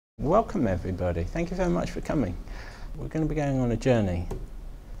Welcome everybody, thank you very much for coming. We're going to be going on a journey.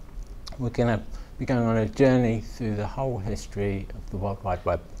 We're going to be going on a journey through the whole history of the World Wide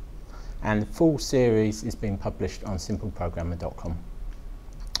Web, and the full series is being published on simpleprogrammer.com.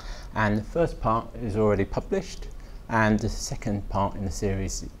 And the first part is already published, and the second part in the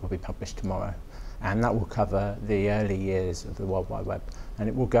series will be published tomorrow, and that will cover the early years of the World Wide Web, and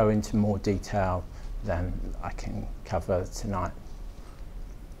it will go into more detail than I can cover tonight.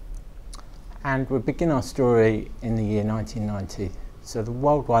 And we'll begin our story in the year 1990. So the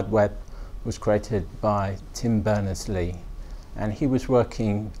World Wide Web was created by Tim Berners-Lee, and he was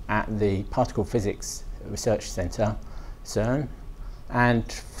working at the Particle Physics Research Centre, CERN,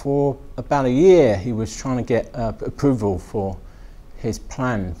 and for about a year he was trying to get approval for his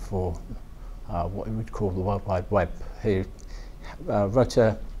plan for what he would call the World Wide Web. He wrote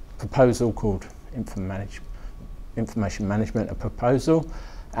a proposal called Information Management, a proposal,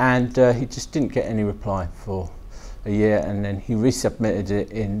 and he just didn't get any reply for a year, and then he resubmitted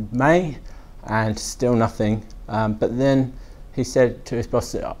it in May and still nothing. But then he said to his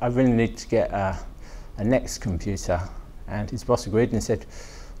boss, I really need to get a next computer, and his boss agreed and said,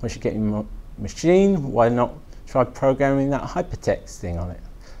 once you get your machine, why not try programming that hypertext thing on it?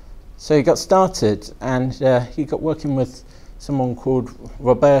 So he got started, and he got working with someone called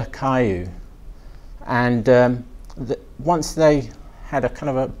Robert Cailloux, and once they had a kind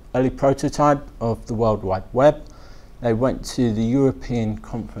of an early prototype of the World Wide Web, they went to the European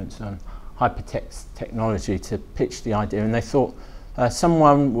Conference on Hypertext Technology to pitch the idea, and they thought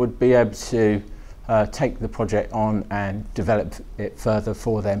someone would be able to take the project on and develop it further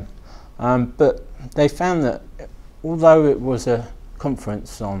for them. But they found that although it was a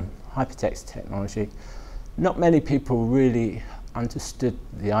conference on hypertext technology, not many people really understood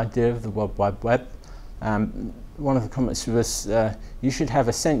the idea of the World Wide Web. One of the comments was, you should have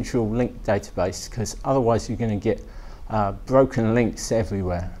a central link database, because otherwise you're going to get broken links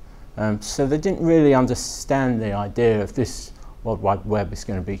everywhere. So they didn't really understand the idea of this World Wide Web is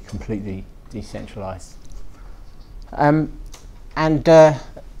going to be completely decentralized. And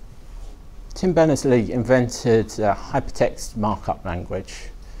Tim Berners-Lee invented a hypertext markup language.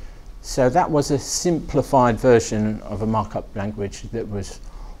 So that was a simplified version of a markup language that was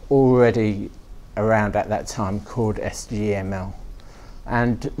already around at that time, called SGML.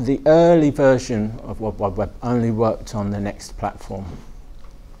 And the early version of World Wide Web only worked on the Next platform.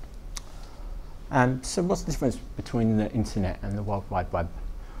 So what's the difference between the internet and the World Wide Web?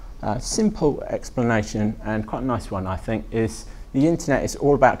 Simple explanation, and quite a nice one I think, is the internet is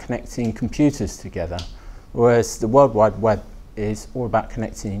all about connecting computers together, whereas the World Wide Web is all about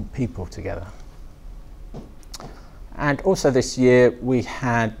connecting people together. And also this year we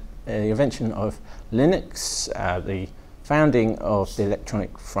had the invention of Linux, the founding of the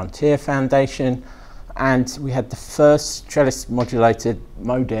Electronic Frontier Foundation, and we had the first trellis modulated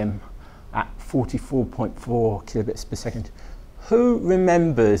modem at 44.4 kilobits per second. Who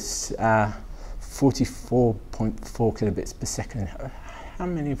remembers 44.4 kilobits per second? How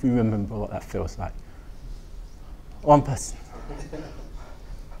many of you remember what that feels like? One person.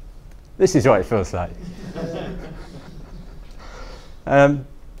 This is what it feels like.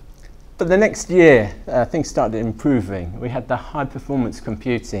 But the next year, things started improving. We had the High Performance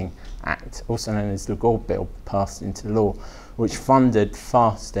Computing Act, also known as the Gore Bill, passed into law, which funded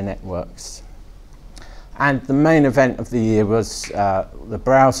faster networks. And the main event of the year was the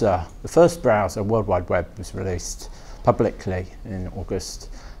browser. The first browser, World Wide Web, was released publicly in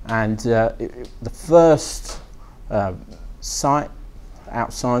August. And the first site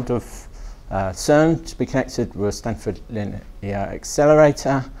outside of CERN to be connected was Stanford Linear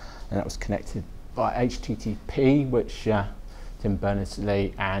Accelerator, and that was connected by HTTP, which Tim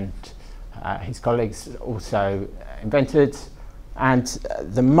Berners-Lee and his colleagues also invented. And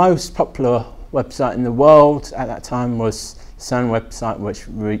the most popular website in the world at that time was the CERN website, which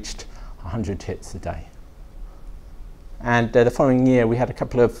reached 100 hits a day. And the following year we had a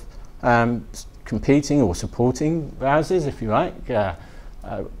couple of competing or supporting browsers, if you like,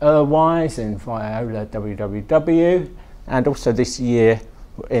 Urwise and Viola www, and also this year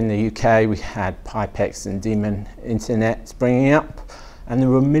in the UK we had Pipex and Demon Internet springing up, and there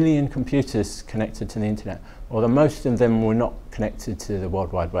were 1 million computers connected to the internet, although most of them were not connected to the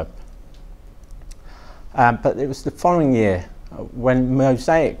World Wide Web. But it was the following year when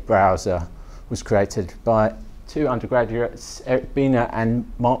Mosaic browser was created by two undergraduates, Eric Biener and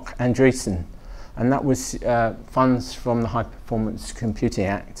Mark Andreessen, and that was funds from the High Performance Computing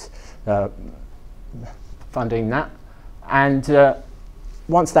Act funding that. And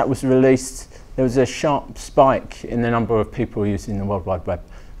once that was released, there was a sharp spike in the number of people using the World Wide Web,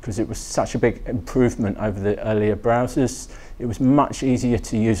 because it was such a big improvement over the earlier browsers. It was much easier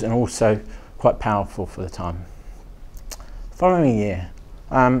to use and also quite powerful for the time. Following year,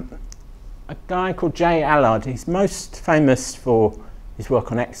 a guy called Jay Allard, he's most famous for his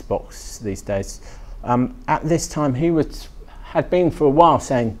work on Xbox these days. At this time, he had been for a while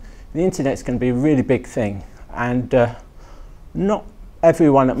saying the internet's going to be a really big thing, and not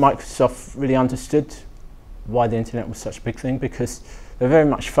everyone at Microsoft really understood why the internet was such a big thing, because they're very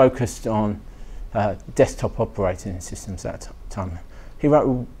much focused on desktop operating systems at that time. He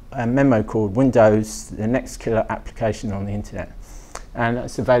wrote a memo called Windows, the next killer application on the internet, and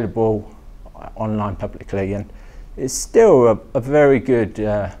it's available online publicly, and it's still a very good,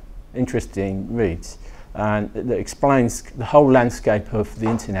 interesting read, and that explains the whole landscape of the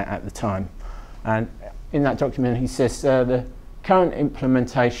internet at the time. And in that document he says the current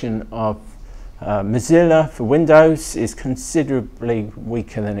implementation of Mozilla for Windows is considerably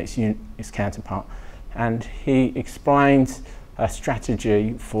weaker than its counterpart, and he explains a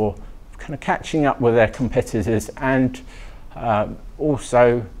strategy for kind of catching up with their competitors and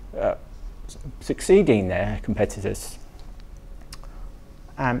also succeeding their competitors.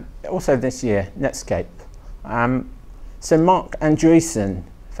 Also this year, Netscape. So Mark Andreessen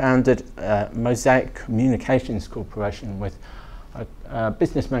founded Mosaic Communications Corporation with a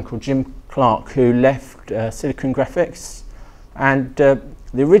businessman called Jim Clark, who left Silicon Graphics, and the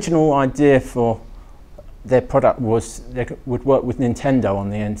original idea for their product was they would work with Nintendo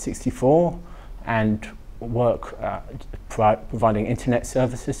on the N64 and work providing internet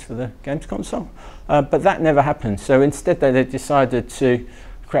services for the games console, but that never happened. So instead they decided to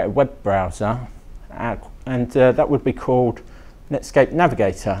create a web browser, and that would be called Netscape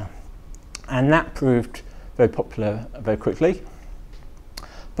Navigator, and that proved very popular very quickly.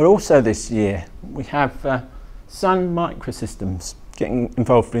 But also this year we have Sun Microsystems getting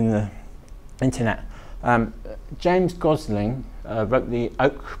involved in the internet. James Gosling wrote the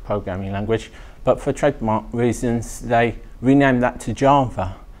Oak programming language, but for trademark reasons they renamed that to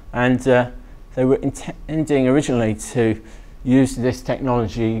Java, and they were intending originally to use this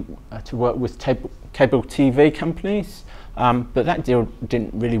technology to work with cable TV companies, but that deal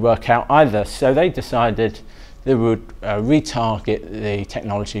didn't really work out either, so they decided they would retarget the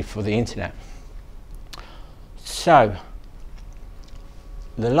technology for the internet. So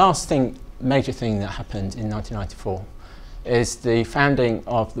the last major thing that happened in 1994 is the founding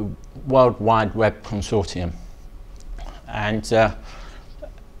of the World Wide Web Consortium, and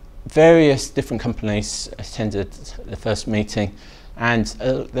various different companies attended the first meeting, and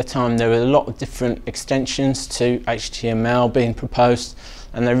at the time there were a lot of different extensions to HTML being proposed,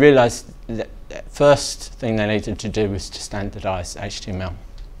 and they realized that the first thing they needed to do was to standardize HTML.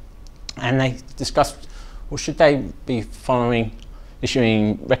 And they discussed, well, should they be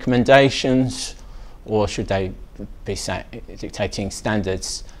issuing recommendations, or should they be dictating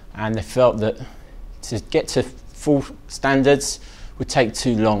standards? And they felt that to get to full standards would take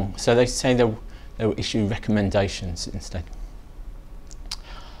too long, so they say they will issue recommendations instead.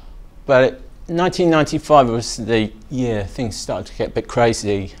 But 1995 was the year things started to get a bit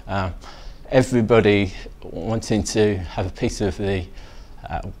crazy. Everybody wanting to have a piece of the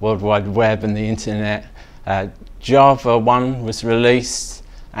World Wide Web and the internet. Java 1 was released,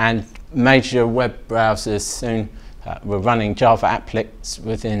 and major web browsers soon were running Java applets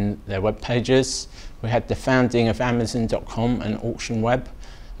within their web pages. We had the founding of Amazon.com and Auction Web,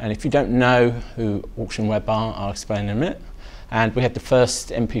 and if you don't know who Auction Web are, I'll explain in a minute. And we had the first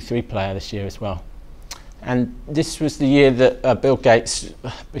MP3 player this year as well. And this was the year that Bill Gates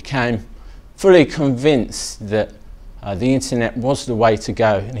became fully convinced that the internet was the way to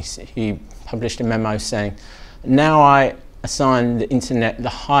go, and he published a memo saying, "Now I assign the internet the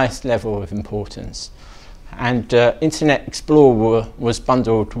highest level of importance." And Internet Explorer was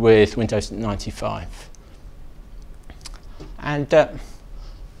bundled with Windows 95. And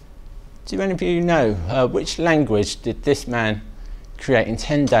do any of you know which language did this man create in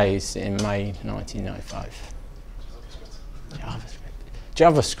 10 days in May 1995?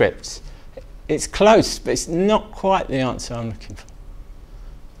 JavaScript. It's close, but it's not quite the answer I'm looking for.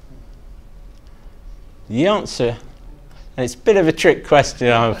 The answer, and it's a bit of a trick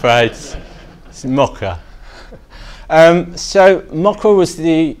question, I'm afraid, it's Mocha. So Mocha was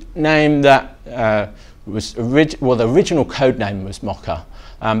the name that the original code name was Mocha,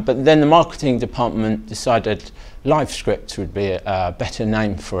 but then the marketing department decided LiveScript would be a better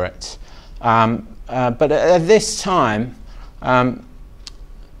name for it. But at this time,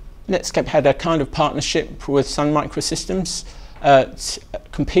 Netscape had a kind of partnership with Sun Microsystems,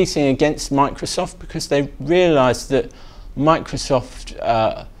 competing against Microsoft, because they realized that Microsoft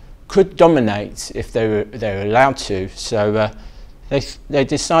could dominate if they were allowed to. So they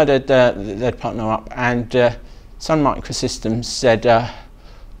decided that they'd partner up, and Sun Microsystems said,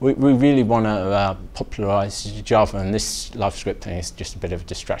 we really want to popularize Java, and this LiveScript thing is just a bit of a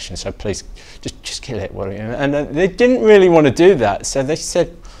distraction, so please just kill it. And they didn't really want to do that, so they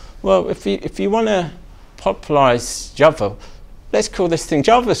said, well, if you want to popularize Java, let's call this thing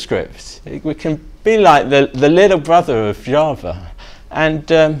JavaScript. We can be like the little brother of Java. And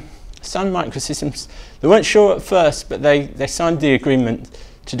Sun Microsystems, they weren't sure at first, but they signed the agreement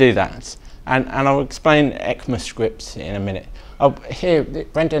to do that. And I'll explain ECMAScript in a minute. Here,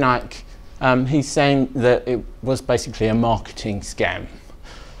 Brendan Ike, he's saying that it was basically a marketing scam.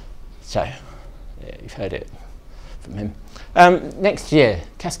 So, yeah, you've heard it from him. Next year,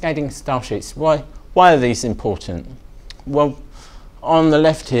 cascading style sheets. Why are these important? Well, on the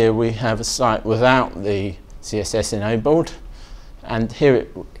left here, we have a site without the CSS enabled, and here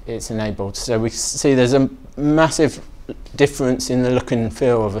it's enabled. So we see there's a massive difference in the look and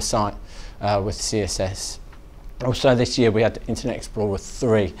feel of a site with CSS. Also this year we had Internet Explorer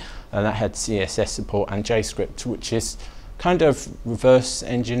 3, and that had CSS support and JavaScript, which is kind of reverse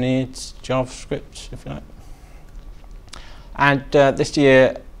engineered JavaScript, if you like. And this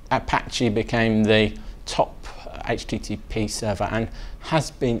year Apache became the top HTTP server and has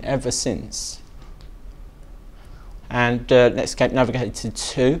been ever since. And Netscape Navigator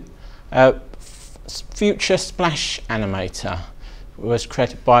 2, Future Splash Animator was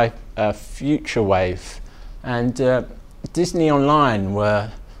created by FutureWave, and Disney Online were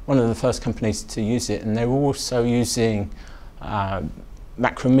one of the first companies to use it, and they were also using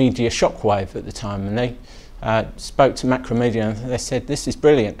Macromedia Shockwave at the time, and they spoke to Macromedia and they said this is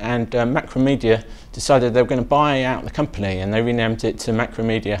brilliant, and Macromedia decided they were going to buy out the company, and they renamed it to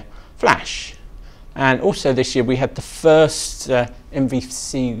Macromedia Flash. And also this year we had the first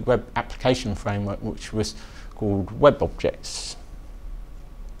MVC web application framework, which was called Web Objects.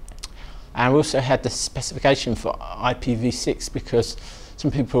 And we also had the specification for IPv6, because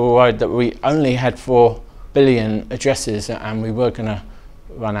some people were worried that we only had 4 billion addresses and we were going to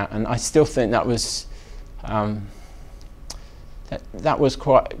run out. And I still think that was that was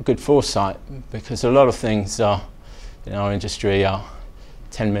quite good foresight, because a lot of things are in our industry are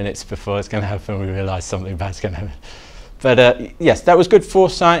 10 minutes before it's going to happen, we realise something bad's going to happen. But yes, that was good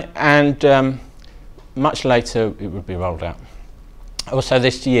foresight, and much later it would be rolled out. Also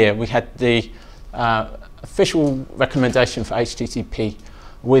this year we had the official recommendation for HTTP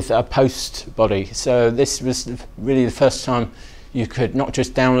with a post body. So this was really the first time you could not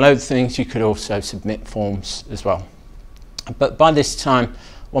just download things, you could also submit forms as well. But by this time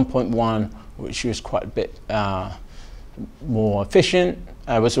 1.1, which was quite a bit more efficient,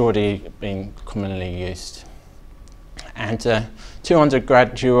 was already being commonly used. And 2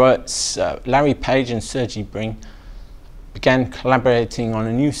 undergraduates, Larry Page and Sergey Brin, began collaborating on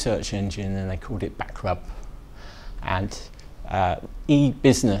a new search engine, and they called it Backrub. And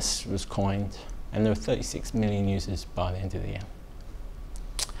e-business was coined, and there were 36 million users by the end of the year.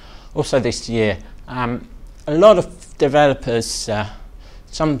 Also this year, a lot of developers,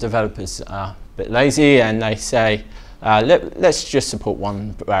 some developers are a bit lazy, and they say, let's just support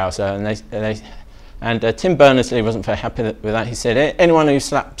one browser, and Tim Berners-Lee wasn't very happy with that. He said anyone who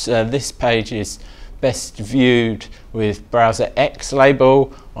slaps this page is best viewed with browser X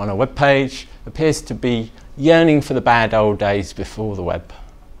label on a web page appears to be yearning for the bad old days before the web.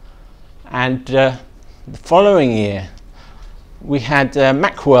 And the following year we had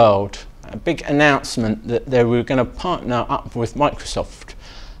Macworld, a big announcement that they were going to partner up with Microsoft.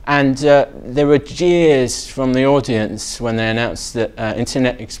 And there were jeers from the audience when they announced that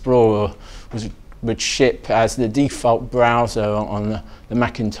Internet Explorer would ship as the default browser on the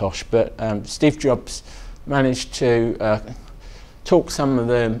Macintosh. But Steve Jobs managed to talk some of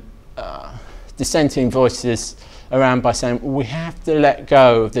the dissenting voices around by saying, we have to let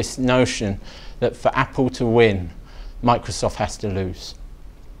go of this notion that for Apple to win, Microsoft has to lose.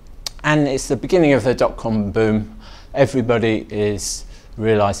 And it's the beginning of the dot-com boom. Everybody is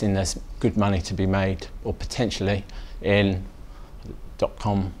realizing there's good money to be made, or potentially, in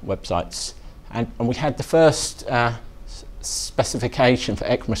 .com websites. And we had the first specification for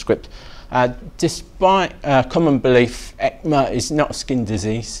ECMAScript. Despite common belief, ECMA is not a skin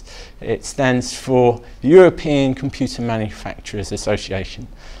disease. It stands for European Computer Manufacturers Association.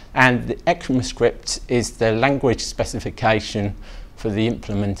 And the ECMAScript is the language specification for the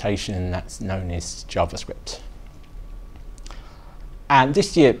implementation that's known as JavaScript. And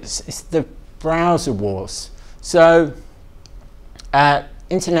this year, it's the browser wars. So,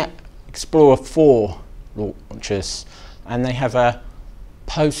 Internet Explorer 4 launches, and they have a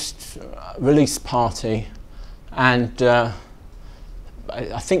post-release party, and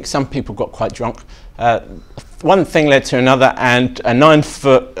I think some people got quite drunk. One thing led to another, and a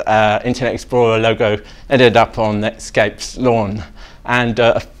 9-foot Internet Explorer logo ended up on Netscape's lawn. And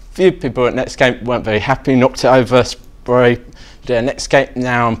a few people at Netscape weren't very happy, knocked it over, sprayed Netscape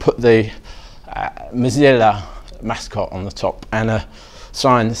now, and put the Mozilla mascot on the top, and a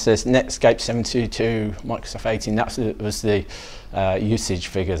sign that says Netscape 722, Microsoft 18. That was the usage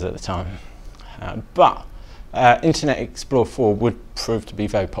figures at the time. But Internet Explorer 4 would prove to be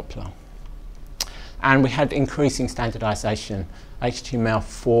very popular. And we had increasing standardization,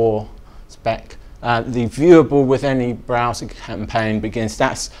 HTML4 spec. The viewable with any browser campaign begins.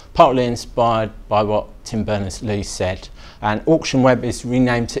 That's partly inspired by what Tim Berners-Lee said. And Auction Web is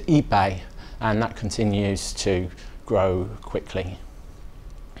renamed to eBay, and that continues to grow quickly.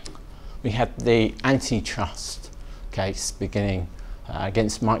 We had the antitrust case beginning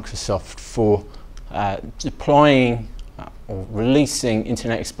against Microsoft for deploying or releasing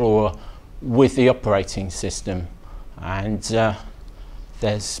Internet Explorer with the operating system, and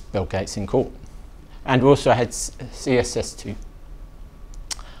there's Bill Gates in court. And we also had CSS2.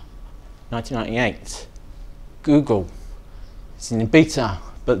 1998, Google. It's in beta,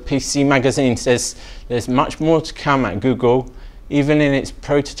 but PC Magazine says there's much more to come at Google. Even in its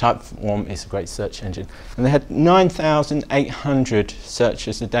prototype form, it's a great search engine. And they had 9,800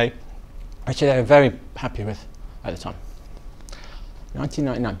 searches a day, which they were very happy with at the time.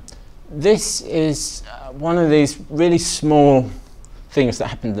 1999. This is one of these really small things that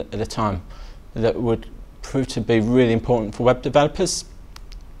happened at the time that would prove to be really important for web developers.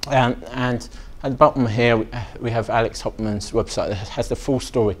 And at the bottom here, we have Alex Hopman's website that has the full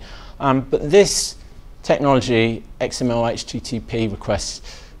story. But this technology, XML HTTP requests,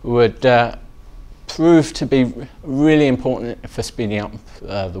 would prove to be really important for speeding up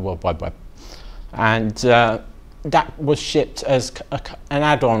the World Wide Web. And that was shipped as an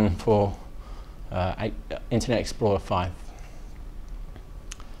add-on for Internet Explorer 5.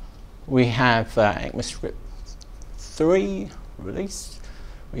 We have ECMAScript 3 released.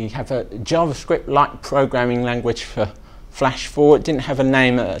 We have a JavaScript-like programming language for Flash 4. It didn't have a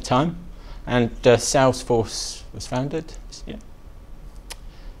name at the time. And Salesforce was founded this year.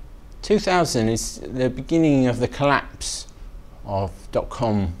 2000 is the beginning of the collapse of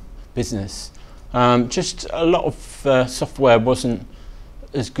 .com business. Just a lot of software wasn't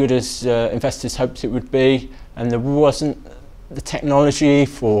as good as investors hoped it would be, and there wasn't the technology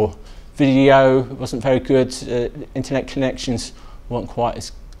for video. It wasn't very good. Internet connections weren't quite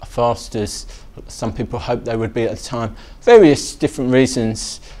as fast as some people hoped they would be at the time. Various different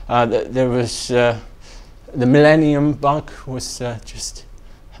reasons. There was the millennium bug was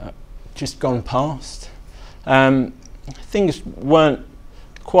just gone past. Things weren't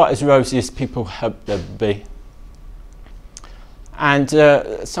quite as rosy as people hoped they would be. And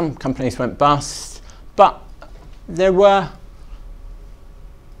some companies went bust, but there were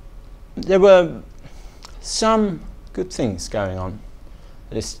some good things going on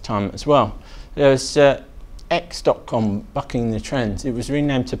at this time as well. There was X.com bucking the trends. It was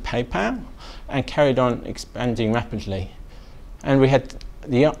renamed to PayPal and carried on expanding rapidly. And we had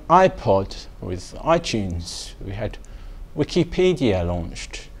the iPod with iTunes. We had Wikipedia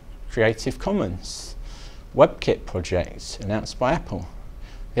launched, Creative Commons, WebKit project announced by Apple.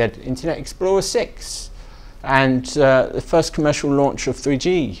 We had Internet Explorer 6 and the first commercial launch of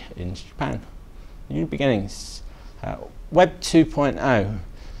 3G in Japan. New beginnings. Web 2.0.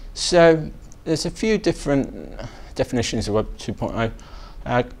 So there's a few different definitions of Web 2.0.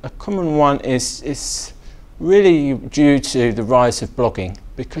 A common one is really due to the rise of blogging,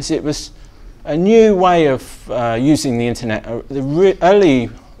 because it was a new way of using the internet. The early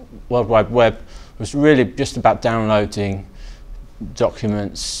World Wide Web was really just about downloading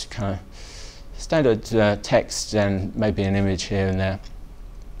documents, kind of standard text and maybe an image here and there.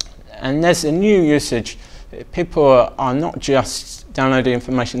 And there's a new usage. People are not just downloading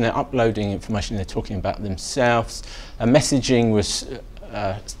information, they're uploading information, they're talking about themselves. Messaging was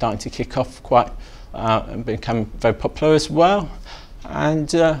starting to kick off quite and become very popular as well. And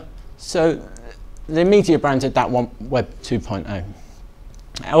so the media brands had that one, Web 2.0.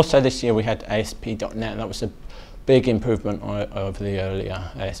 Also this year we had ASP.NET. That was a big improvement over the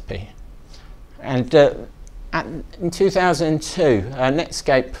earlier ASP. And in 2002,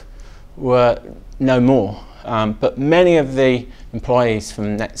 Netscape were no more, but many of the employees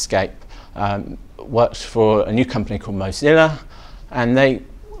from Netscape worked for a new company called Mozilla, and they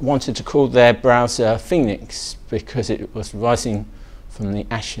wanted to call their browser Phoenix because it was rising from the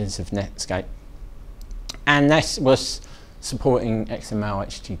ashes of Netscape. And this was supporting XML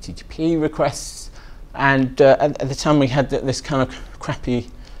HTTP requests, and at the time we had this kind of crappy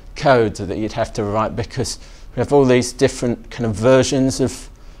code that you'd have to write, because we have all these different kind of versions of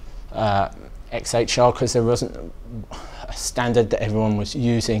XHR, because there wasn't a standard that everyone was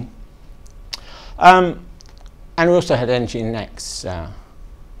using. And we also had Nginx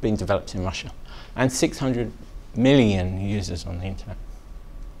being developed in Russia, and 600 million users on the internet.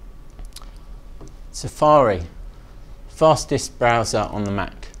 Safari, fastest browser on the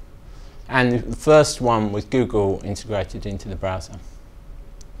Mac, and the first one with Google integrated into the browser.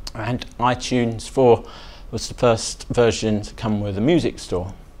 And iTunes 4 was the first version to come with a music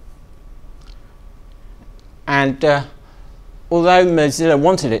store. And although Mozilla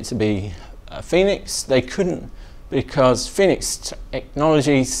wanted it to be Phoenix, they couldn't, because Phoenix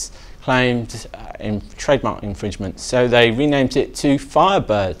Technologies claimed trademark infringement, so they renamed it to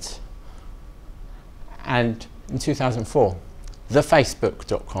Firebird. And in 2004,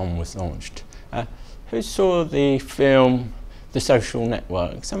 thefacebook.com was launched. Who saw the film The Social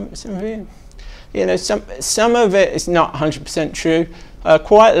Network? Some of you? You know, some of it is not 100% true.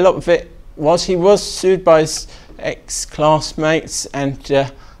 Quite a lot of it was. He was sued by his ex-classmates, and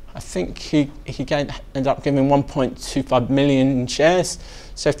I think he ended up giving 1.25 million shares.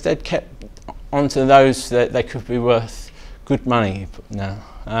 So if they'd kept onto those, they could be worth good money now.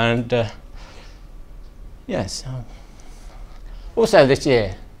 And yes. Also this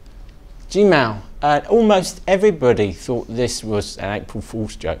year, Gmail. Almost everybody thought this was an April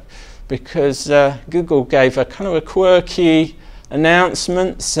Fool's joke, because Google gave a kind of a quirky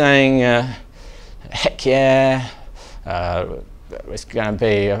announcement saying, heck yeah, it's going to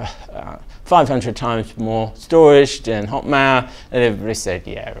be 500 times more storage than Hotmail, and everybody said,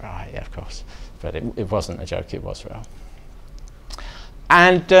 yeah, right, yeah, of course. But it wasn't a joke, it was real.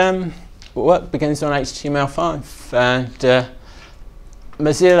 And work begins on HTML5, and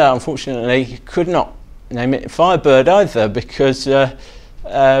Mozilla, unfortunately, could not name it Firebird either, because the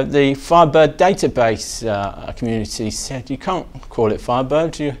Firebird database community said you can't call it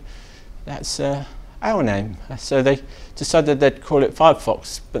Firebird, that's our name. So they decided they'd call it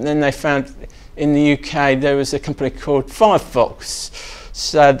Firefox, but then they found in the UK there was a company called Firefox,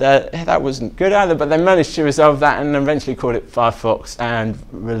 so that wasn't good either, but they managed to resolve that and eventually called it Firefox and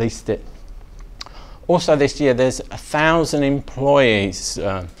released it. Also this year there's 1,000 employees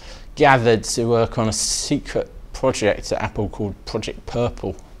gathered to work on a secret project at Apple called Project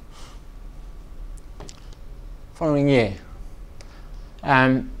Purple. Following year,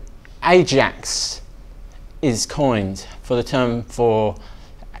 Ajax is coined for the term for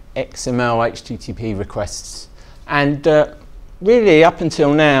XML HTTP requests, and really up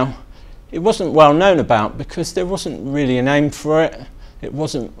until now it wasn't well known about, because there wasn't really a name for it. It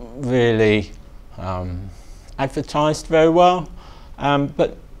wasn't really advertised very well,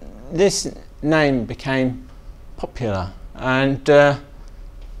 but this name became popular, and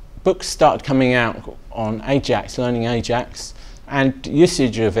books started coming out on Ajax, learning Ajax, and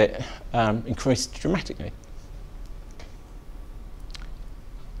usage of it increased dramatically.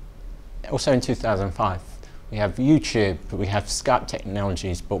 Also in 2005, we have YouTube, we have Skype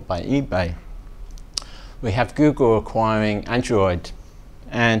Technologies bought by eBay, we have Google acquiring Android,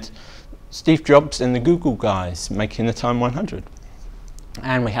 and Steve Jobs and the Google guys making the Time 100.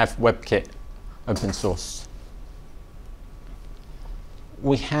 And we have WebKit open source.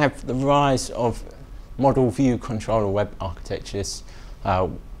 We have the rise of model view controller web architectures,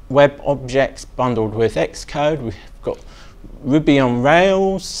 web objects bundled with Xcode. We've got Ruby on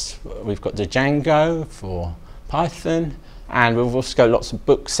Rails, we've got the Django for Python, and we've also got lots of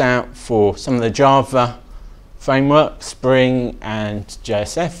books out for some of the Java frameworks, Spring and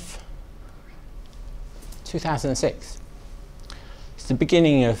JSF. 2006. It's the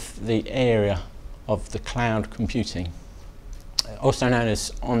beginning of the era of the cloud computing, also known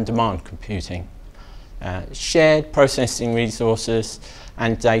as on-demand computing. Shared processing resources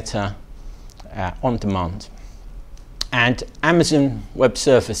and data on demand. And Amazon Web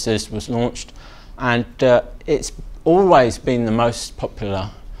Services was launched, and it's always been the most popular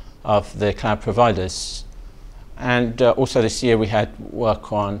of the cloud providers. And also this year we had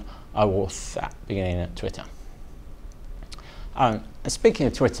work on OAuth beginning at Twitter. And speaking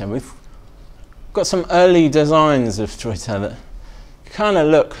of Twitter, we've got some early designs of Twitter that kind of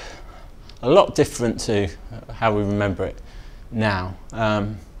look a lot different to how we remember it now,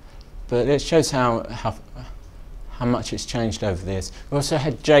 but it shows how much it's changed over the years. We also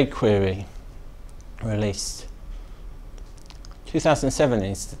had jQuery released. 2007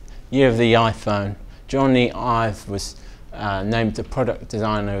 is the year of the iPhone. Johnny Ive was named the Product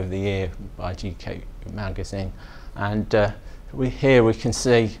Designer of the Year by GQ magazine, and here we can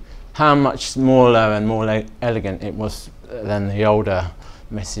see how much smaller and more elegant it was than the older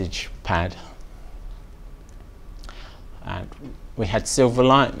message pad. And we had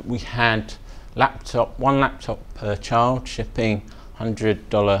Silverlight, we had one laptop per child, shipping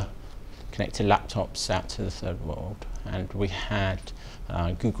 $100 connected laptops out to the third world, and we had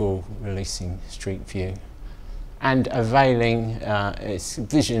Google releasing Street View and availing its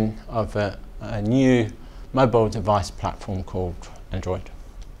vision of a new mobile device platform called Android.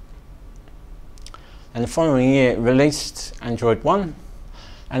 And the following year it released Android 1,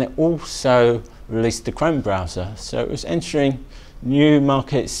 and it also released the Chrome browser, so it was entering new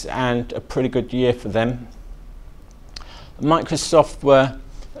markets and a pretty good year for them. Microsoft were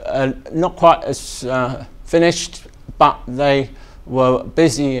not quite as finished, but they were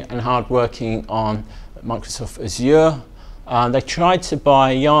busy and hard working on Microsoft Azure. They tried to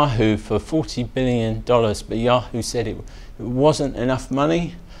buy Yahoo for $40 billion, but Yahoo said it wasn't enough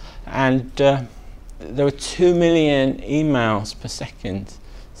money, and there were 2 million emails per second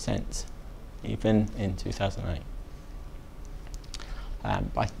sent, even in 2008.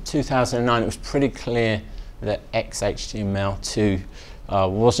 By 2009 it was pretty clear that XHTML2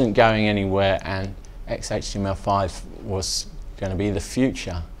 wasn't going anywhere, and XHTML5 was going to be the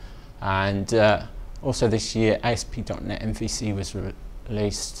future. And also this year ASP.NET MVC was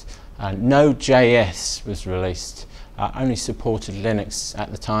released, Node.js was released, only supported Linux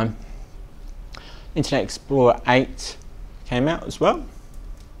at the time. Internet Explorer 8 came out as well,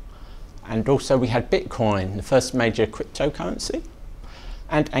 and also we had Bitcoin, the first major cryptocurrency,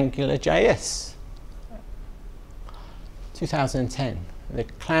 and AngularJS. 2010, the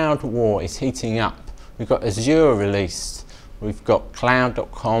cloud war is heating up. We've got Azure released, we've got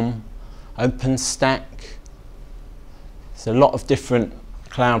Cloud.com, OpenStack. There's a lot of different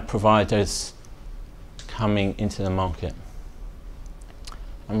cloud providers coming into the market.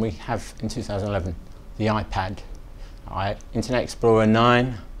 And we have in 2011 the iPad, Internet Explorer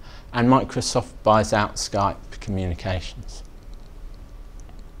 9, and Microsoft buys out Skype Communications.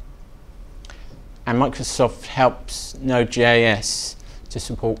 And Microsoft helps Node.js to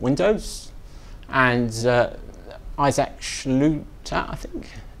support Windows, and Isaac Schluter, I think,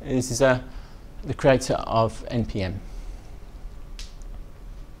 is the creator of NPM.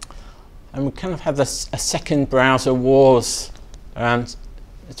 And we kind of have a second browser wars around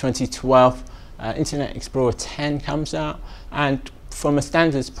 2012. Internet Explorer 10 comes out, and from a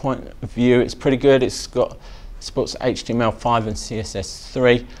standards point of view it's pretty good. It's got supports HTML5 and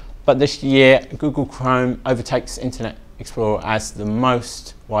CSS3. But this year, Google Chrome overtakes Internet Explorer as the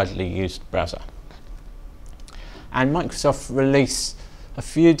most widely used browser. And Microsoft released a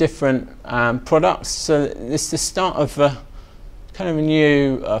few different products. So this is the start of kind of a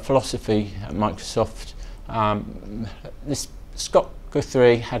new philosophy at Microsoft. This Scott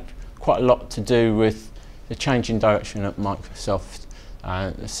Guthrie had quite a lot to do with the change in direction at Microsoft,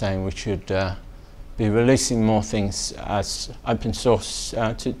 saying we should be releasing more things as open source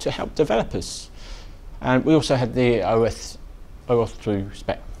to help developers. And we also had the OAuth 2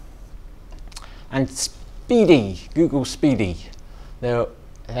 spec. And Speedy, Google Speedy,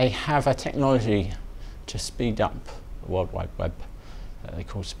 they have a technology to speed up the World Wide Web that they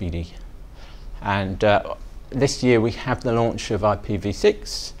call Speedy. And this year we have the launch of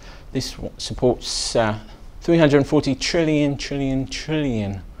IPv6. This supports 340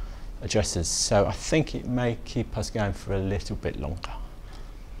 trillion addresses, so I think it may keep us going for a little bit longer.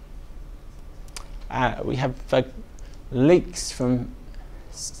 We have leaks from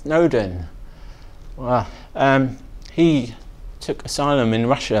Snowden. Well, he took asylum in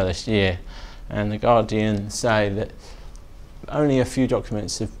Russia this year, and the Guardian say that only a few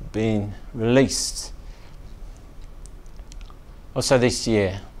documents have been released. Also this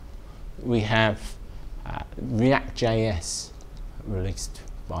year we have React.js released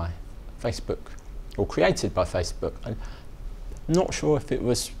by Facebook, or created by Facebook. I'm not sure if it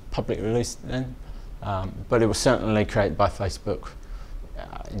was publicly released then, but it was certainly created by Facebook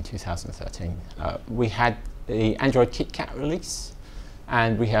in 2013. We had the Android KitKat release,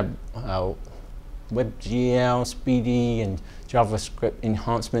 and we had WebGL, Speedy, and JavaScript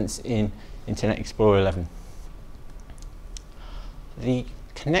enhancements in Internet Explorer 11. The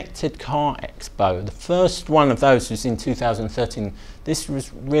Connected Car Expo, the first one of those was in 2013. This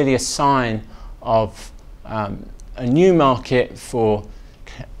was really a sign of a new market for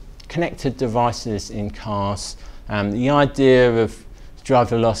connected devices in cars. The idea of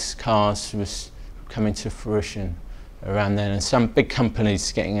driverless cars was coming to fruition around then, and some big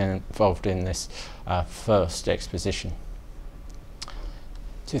companies getting involved in this first exposition.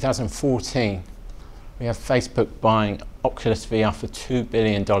 2014, We have Facebook buying Oculus VR for $2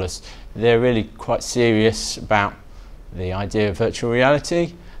 billion. They're really quite serious about the idea of virtual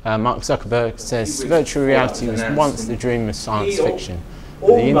reality. Mark Zuckerberg says virtual reality was once the dream of science fiction.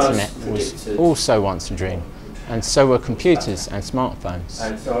 The internet was also once a dream, and so were computers and smartphones.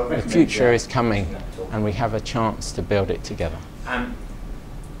 The future is coming, and we have a chance to build it together.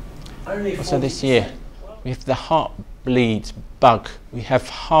 Also this year, we have the Heartbleed bug. We have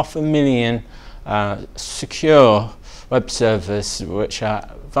 500,000 secure web servers which are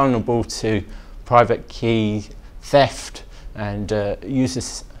vulnerable to private key theft and user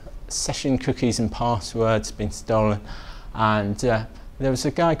session cookies and passwords being stolen. And there was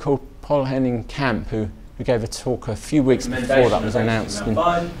a guy called Paul Henning Camp who gave a talk a few weeks before that was announced,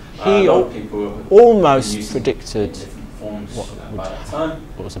 and he almost predicted what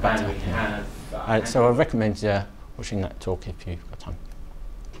was about to happen. So I recommend watching that talk if you've got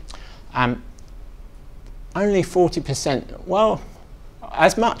time. Only 40%, well,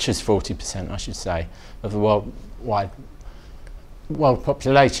 as much as 40%, I should say, of the world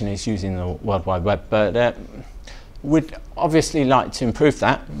population is using the World Wide Web, but we'd obviously like to improve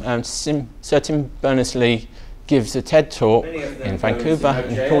that. Sir Tim Berners-Lee gives a TED talk in Vancouver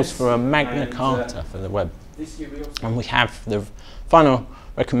and calls for a Magna Carta for the web. And we have the final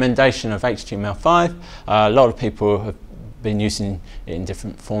recommendation of HTML5. A lot of people have been using it in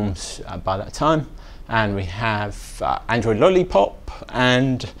different forms by that time. And we have Android Lollipop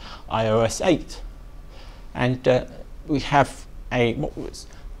and iOS 8. And we have what was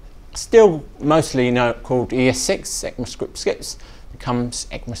still mostly called ES6, ECMAScript 6, becomes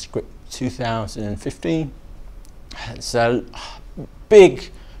ECMAScript 2015. It's a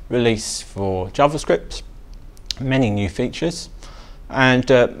big release for JavaScript, many new features, and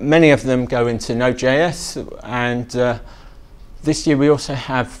many of them go into Node.js. And this year we also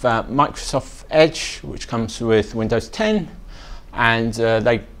have Microsoft Edge, which comes with Windows 10, and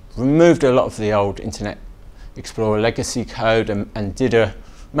they removed a lot of the old Internet Explorer legacy code and did a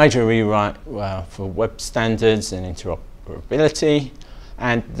major rewrite for web standards and interoperability,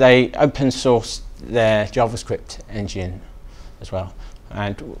 and they open sourced their JavaScript engine as well.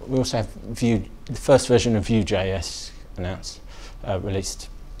 And we also have the first version of Vue.js announced, released.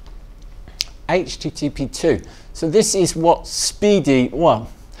 HTTP 2. So this is what Speedy, well,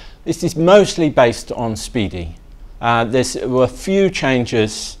 this is mostly based on Speedy. There were a few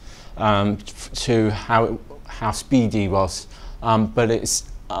changes to how Speedy was, but it's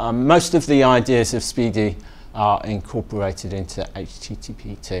most of the ideas of Speedy are incorporated into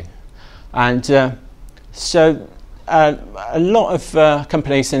HTTP 2. And so a lot of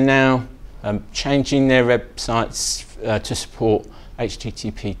companies are now changing their websites to support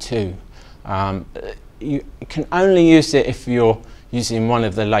HTTP 2. You can only use it if you're using one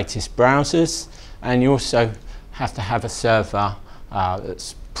of the latest browsers, and you also have to have a server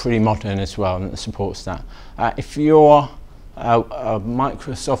that's pretty modern as well and that supports that. If you're a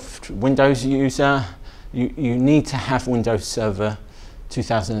Microsoft Windows user, you need to have Windows Server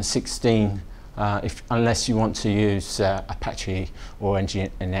 2016 unless you want to use Apache or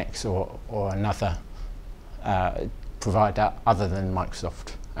Nginx or another provider other than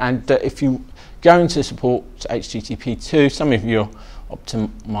Microsoft. And if you're going to support HTTP 2, some of your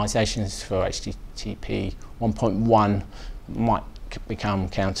optimizations for HTTP 1.1 might become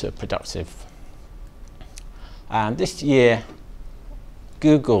counterproductive. This year,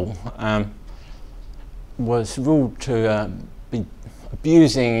 Google was ruled to be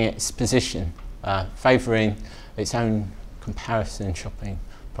abusing its position, favouring its own comparison shopping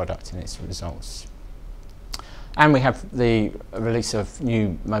product in its results. And we have the release of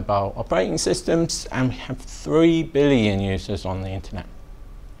new mobile operating systems, and we have 3 billion users on the internet.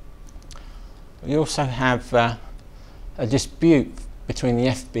 We also have a dispute between the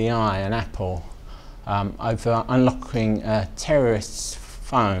FBI and Apple over unlocking a terrorist's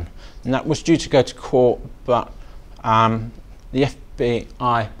phone, and that was due to go to court, but the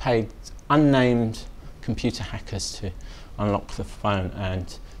FBI paid unnamed computer hackers to unlock the phone,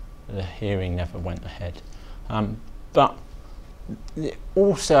 and the hearing never went ahead. But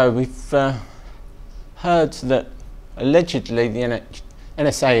also we've heard that allegedly the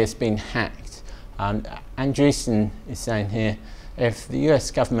NSA has been hacked. Andreessen is saying here, if the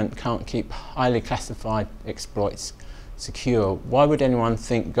US government can't keep highly classified exploits secure, why would anyone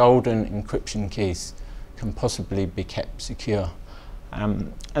think golden encryption keys can possibly be kept secure?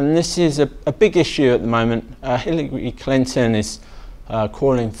 And this is a big issue at the moment. Hillary Clinton is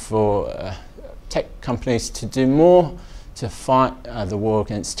calling for tech companies to do more to fight the war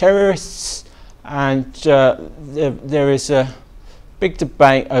against terrorists, and there is a big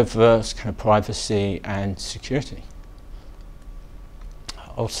debate over kind of privacy and security.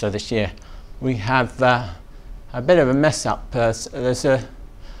 Also this year we have a bit of a mess up. There's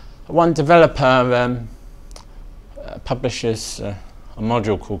one developer publishes a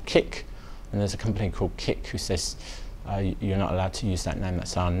module called Kik, and there's a company called Kik who says you're not allowed to use that name,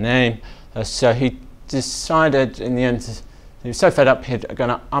 that's our name. So he decided in the end, he was so fed up he's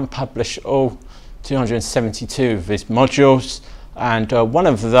going to unpublish all 272 of his modules, and one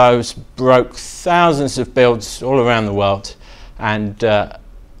of those broke thousands of builds all around the world, and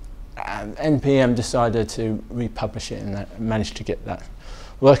NPM decided to republish it, and that managed to get that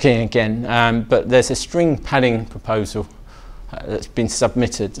working again. But there's a string padding proposal that's been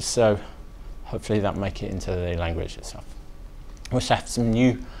submitted, so hopefully that'll make it into the language itself. We also have some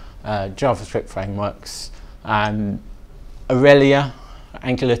new JavaScript frameworks. Aurelia,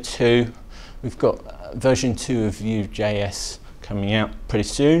 Angular 2, we've got version 2 of Vue.js coming out pretty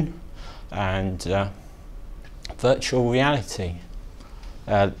soon, and virtual reality.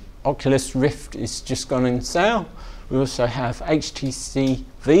 Oculus Rift is just gone on sale. We also have HTC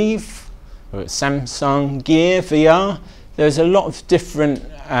Vive, Samsung Gear VR. There's a lot of different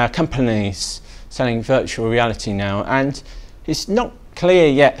companies selling virtual reality now, and it's not clear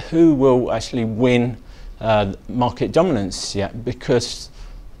yet who will actually win market dominance yet, because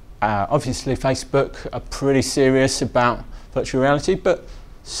obviously Facebook are pretty serious about virtual reality, but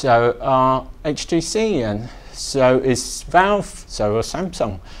so are HTC, and so is Valve, so are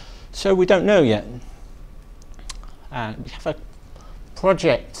Samsung. So we don't know yet. We have a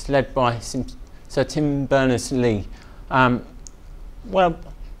project led by Sir Tim Berners-Lee. Well,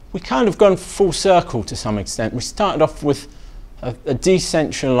 we kind of gone full circle to some extent. We started off with a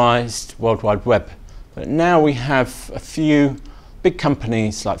decentralized World Wide Web, but now we have a few big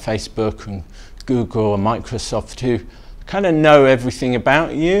companies like Facebook and Google and Microsoft who kind of know everything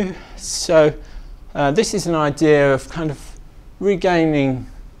about you. So this is an idea of kind of regaining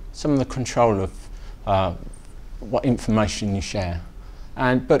some of the control of what information you share,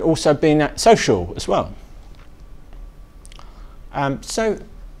 but also being social as well. So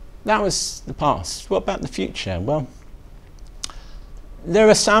that was the past. What about the future? Well, there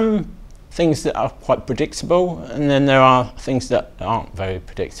are some things that are quite predictable, and then there are things that aren't very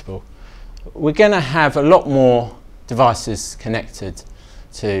predictable. We're going to have a lot more devices connected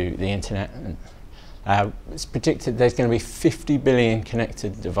to the internet. It's predicted there's going to be 50 billion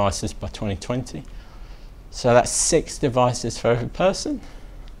connected devices by 2020. So that's 6 devices for every person.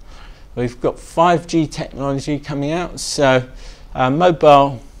 We've got 5G technology coming out, so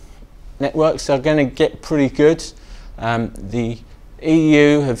mobile networks are going to get pretty good. The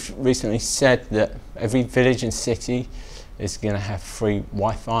EU have recently said that every village and city is going to have free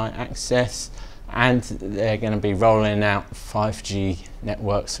Wi-Fi access, and they're going to be rolling out 5G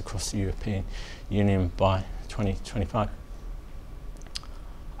networks across the European Union by 2025.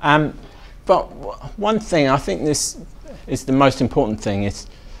 But one thing, I think this is the most important thing, is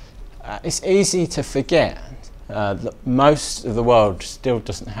it's easy to forget that most of the world still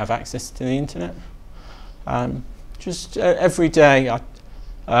doesn't have access to the internet. Just every day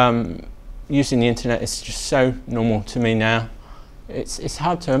using the internet is just so normal to me now. It's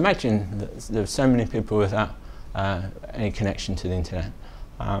hard to imagine that there are so many people without any connection to the internet.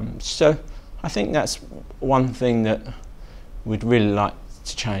 So I think that's one thing that we'd really like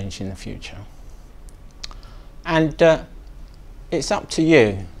to change in the future. And it's up to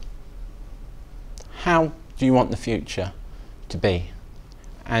you. How do you want the future to be?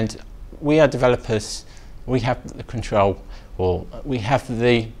 And we are developers. We have the control, or we have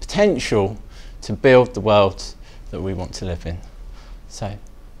the potential to build the world that we want to live in. So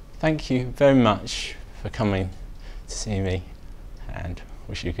thank you very much for coming to see me, and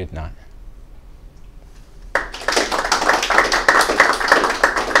wish you a good night.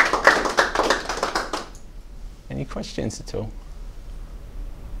 Any questions at all?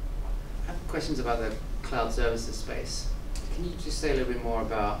 I have questions about the cloud services space. Can you just say a little bit more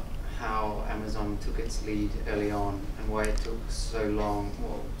about how Amazon took its lead early on, and why it took so long,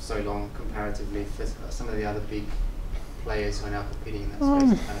 well, so long comparatively for some of the other big players who are now competing in that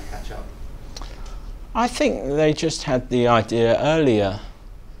space to kind of catch up? I think they just had the idea earlier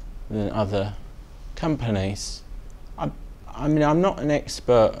than other companies. I mean, I'm not an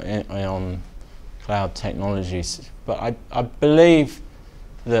expert on cloud technologies, but I believe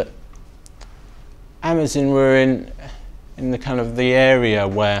that Amazon were in the kind of the area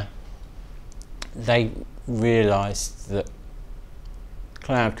where they realized that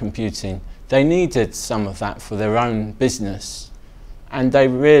cloud computing, they needed some of that for their own business, and they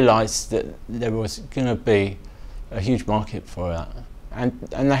realized that there was going to be a huge market for that. and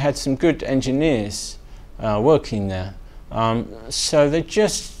they had some good engineers working there. So they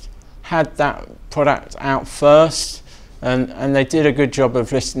just had that product out first, and they did a good job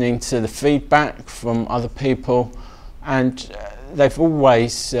of listening to the feedback from other people, and they've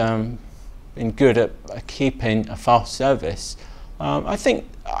always been good at keeping a fast service. I think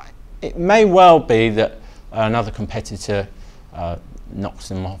it may well be that another competitor knocks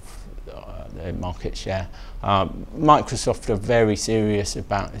them off their market share. Microsoft are very serious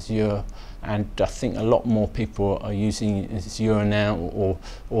about Azure, and I think a lot more people are using Azure now,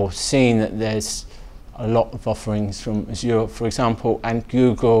 or seeing that there's a lot of offerings from Azure, for example, and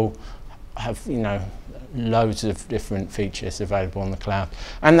Google have, you know, loads of different features available on the cloud,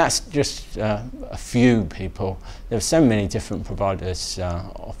 and that's just a few people. There are so many different providers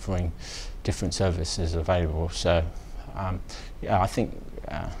offering different services available. So yeah, I think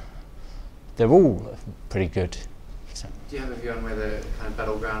they're all pretty good. So. Do you have a view on where the kind of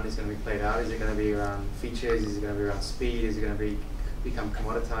battleground is going to be played out? Is it going to be around features? Is it going to be around speed? Is it going to become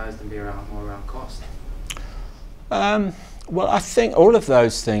commoditized and be more around cost? Well, I think all of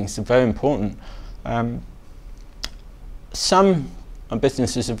those things are very important. Some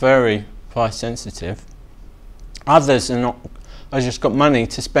businesses are very price sensitive. Others are not. They just got money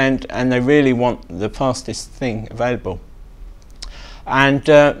to spend, and they really want the fastest thing available. And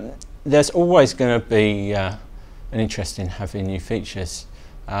there's always going to be an interest in having new features.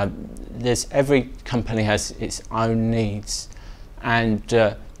 Every company has its own needs,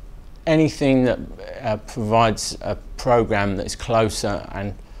 and anything that provides a program that's closer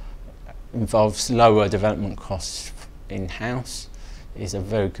and involves lower development costs in-house is a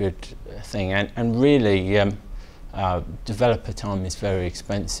very good thing. And really, developer time is very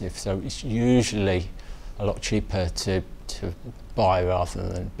expensive, so it's usually a lot cheaper to buy rather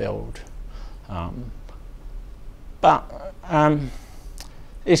than build. But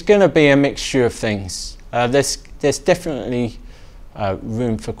it's going to be a mixture of things. There's definitely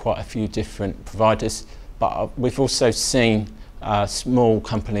room for quite a few different providers, but we've also seen small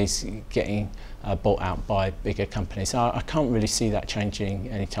companies getting bought out by bigger companies. I can't really see that changing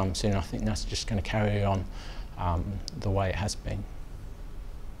anytime soon. I think that's just going to carry on the way it has been.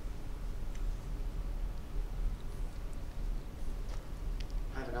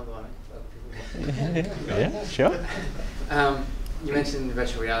 I have another one. Yeah, sure. You mentioned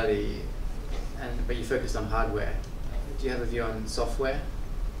virtual reality, but you focused on hardware. Do you have a view on software?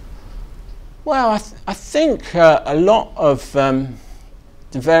 Well, I think a lot of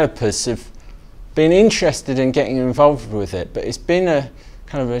developers have been interested in getting involved with it, but it's been a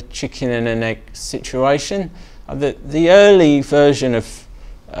kind of a chicken and an egg situation. The early version of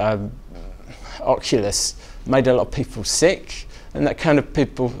Oculus made a lot of people sick, and that kind of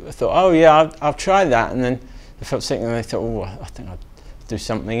people thought, oh yeah, I'll try that, and then they felt sick and they thought, oh, I think I'll do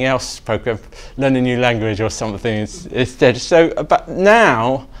something else, learn a new language or something instead. So, but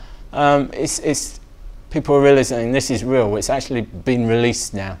now it's people are realizing this is real. It's actually been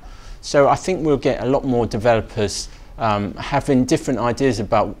released now. So I think we'll get a lot more developers having different ideas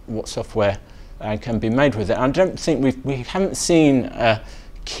about what software can be made with it. I don't think we haven't seen a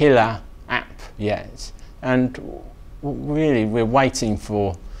killer app yet, and really we're waiting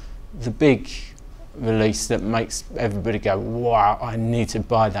for the big release that makes everybody go, wow, I need to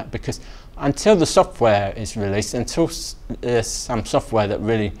buy that, because until the software is released, until there's some software that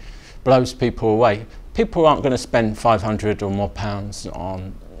really blows people away, people aren't going to spend £500 or more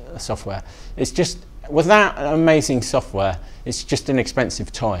on software. It's just, without amazing software, it's just an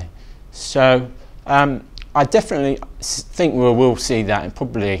expensive toy. So I definitely think we will see that, and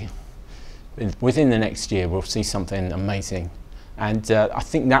probably within the next year we'll see something amazing. And I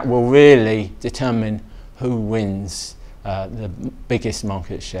think that will really determine who wins the biggest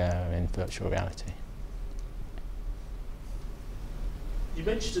market share in virtual reality. You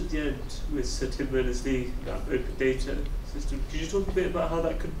mentioned at the end with Sir Tim Berners-Lee that open data system. Could you talk a bit about how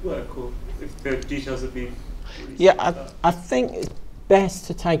that could work, or if the details have been released? Yeah, I think it's best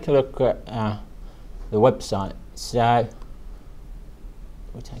to take a look at the website. So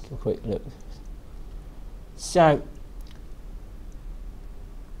we'll take a quick look. So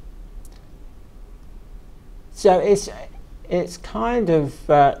it's kind of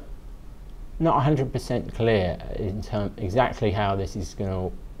not 100% clear in terms exactly how this is going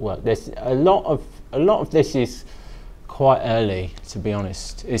to work. There's a lot of this is quite early, to be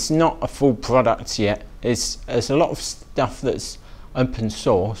honest. It's not a full product yet. There's a lot of stuff that's open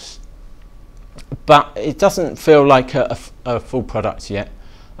source, but it doesn't feel like a full product yet.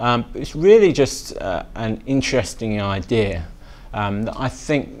 It's really just an interesting idea that I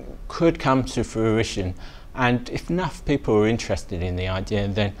think could come to fruition. and if enough people are interested in the idea,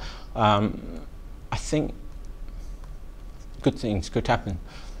 then I think good things could happen.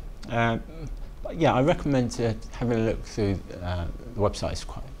 But yeah, I recommend having a look through the website. It's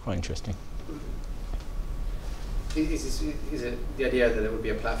quite interesting. Is it the idea that it would be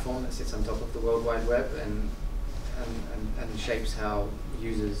a platform that sits on top of the World Wide Web and shapes how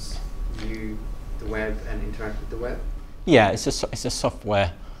users view the web and interact with the web? Yeah, it's a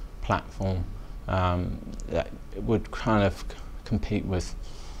software platform that would kind of compete with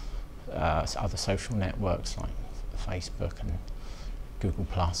other social networks like Facebook and Google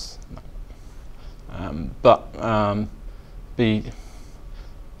Plus. I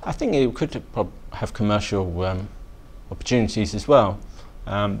think it could have commercial opportunities as well.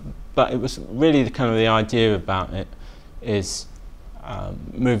 But it was really the idea about it is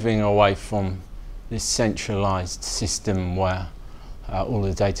moving away from this centralized system where all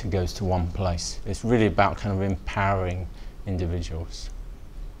the data goes to one place. It's really about kind of empowering individuals.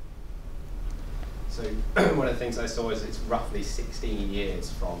 So one of the things I saw is it's roughly 16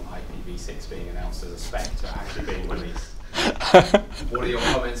 years from IPv6 being announced as a spec to actually being released. What are your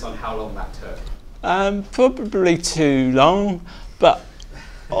comments on how long that took? Probably too long, but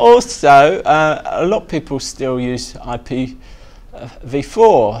also a lot of people still use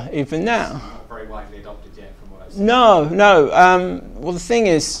IPv4 even now. It's not very widely adopted yet from what I've seen. No. Well, the thing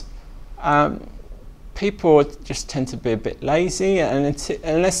is, people just tend to be a bit lazy, and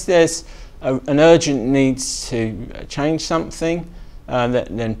unless there's an urgent need to change something,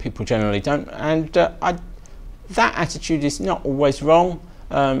 then people generally don't. And that attitude is not always wrong.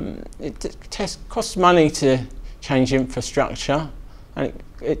 It costs money to change infrastructure, and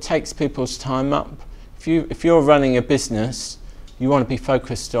it takes people's time up. If you're running a business, you want to be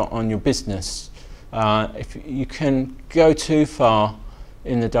focused on your business. If you can go too far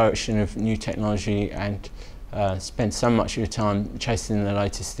in the direction of new technology and spend so much of your time chasing the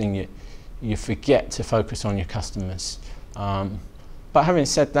latest thing, you forget to focus on your customers. But having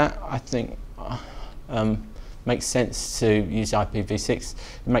said that, I think makes sense to use IPv6.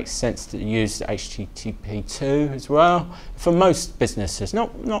 It makes sense to use HTTP2 as well for most businesses. Not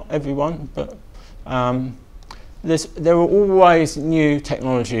everyone, but there are always new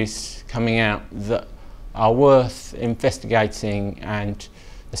technologies coming out that are worth investigating and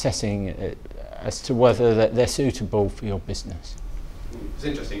assessing as to whether they're suitable for your business. It's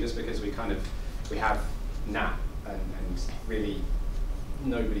interesting just because we have NAT and really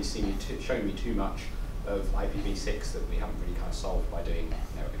nobody's shown me too much of IPv6 that we haven't really kind of solved by doing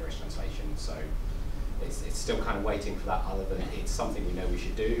network address translation. So it's still kind of waiting for that, other than it's something we know we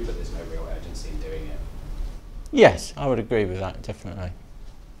should do, but there's no real urgency in doing it. Yes, I would agree with that, definitely.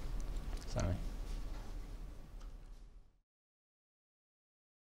 So.